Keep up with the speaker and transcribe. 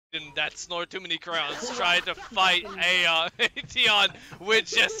that snore too many crowns tried to fight Atheon with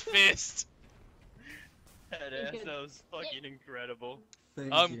just fist. That was fucking incredible.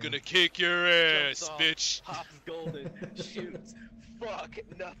 I'm gonna kick your ass, Jumps off, bitch. Hops golden, shoots, fuck,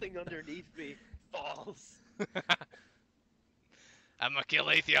 nothing underneath me, falls. I'm gonna kill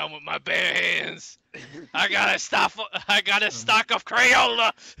Atheon with my bare hands. I got a stock of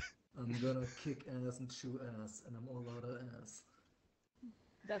Crayola. I'm gonna kick ass and chew ass, and I'm all out of ass.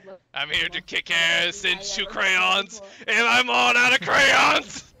 I'm here to kick ass and chew crayons, and I'm all out of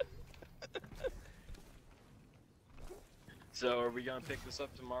crayons. So, are we gonna pick this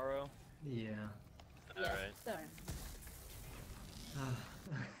up tomorrow? Yeah. Alright.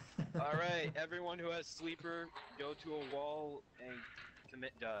 Alright, everyone who has sleeper, go to a wall and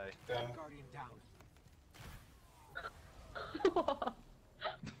commit die. Guardian down.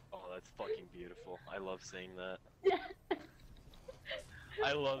 Oh, that's fucking beautiful. I love seeing that.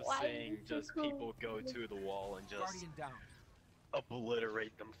 I love seeing just people go to the wall and just Guardian down.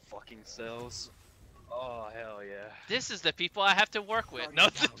 obliterate them fucking cells. Oh, hell yeah. This is the people I have to work with. No.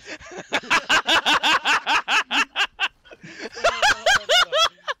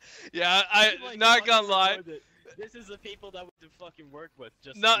 Yeah, Like, not gonna lie. This is the people that we have to fucking work with.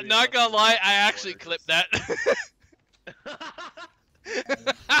 Just Not gonna lie, I actually clipped that.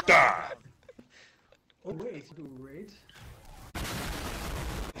 Oh wait, do raid?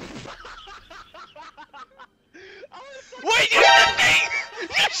 Wait, you hit me! You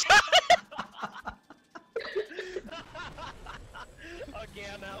shot it! Okay,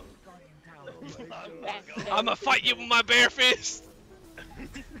 I'm out. Guardian down. I'm gonna fight you with my bare fist.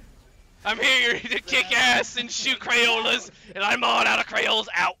 I'm here to kick ass and shoot Crayolas, and I'm all out of Crayolas.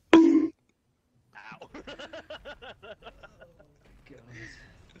 Out. Ow. God.